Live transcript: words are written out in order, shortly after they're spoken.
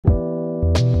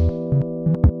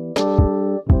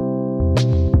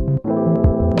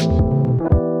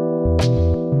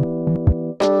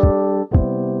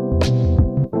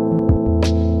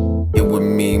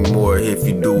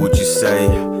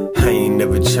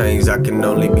change, I can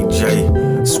only be Jay.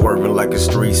 Swerving like a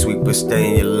street sweeper,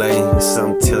 stay in your lane.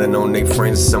 Some telling on their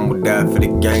friends, some will die for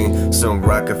the game. Some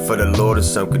rockin' for the Lord and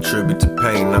some contribute to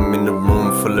pain. I'm in a room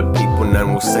full of people,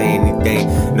 none will say anything.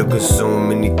 They'll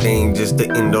consume anything just to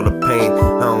end all the pain.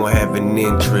 I don't have an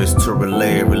interest to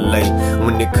relate.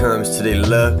 When it comes to their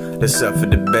love, that's up for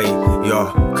debate.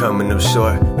 Y'all coming up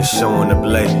short and showing up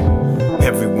late.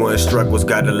 Everyone's struggles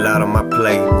got a lot on my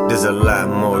plate. There's a lot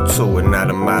more to it, not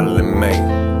a model in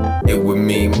May. It would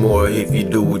mean more if you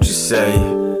do what you say.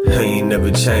 I ain't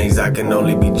never changed, I can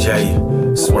only be Jay.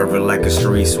 Swerving like a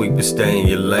street sweeper, stay in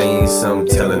your lane. Some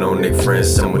telling on their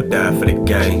friends, some would die for the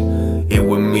game. It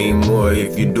would mean more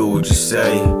if you do what you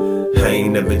say. I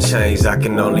ain't never changed, I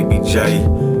can only be Jay.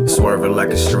 Swerving like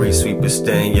a street sweeper,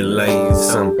 stay in your lane.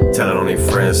 Some telling on their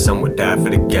friends, some would die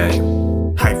for the game.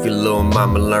 Hyphy little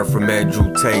mama learned from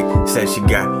Andrew Tate. Said she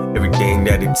got everything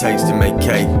that it takes to make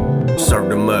cake.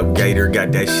 Served them up, Gator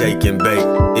got that shake and bake.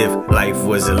 If life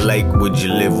was a lake, would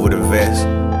you live with a vest?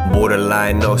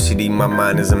 Borderline OCD, my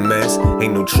mind is a mess.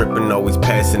 Ain't no tripping, always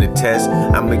passing the test.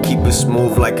 I'ma keep it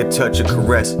smooth like a touch of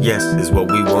caress. Yes, is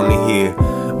what we wanna hear.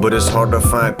 But it's hard to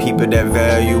find people that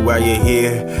value while you're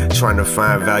here. Trying to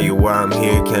find value while I'm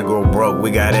here. Can't go broke,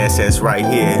 we got assets right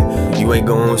here. You ain't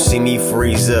gonna see me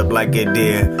freeze up like it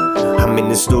did. I'm in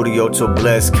the studio till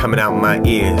blessed coming out my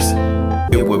ears.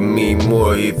 It would mean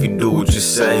more if you do what you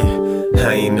say.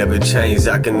 I ain't never changed,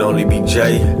 I can only be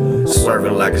Jay.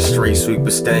 Swerving like a street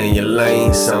sweeper, stay in your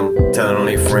lane. Some telling on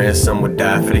their friends, some would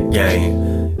die for the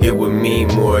game. It would mean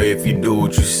more if you do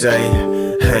what you say.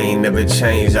 I ain't never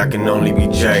changed, I can only be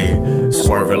Jay.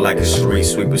 Swerving like a street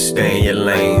sweeper, stay in your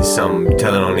lane. Some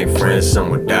telling on their friends, some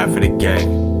would die for the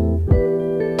game.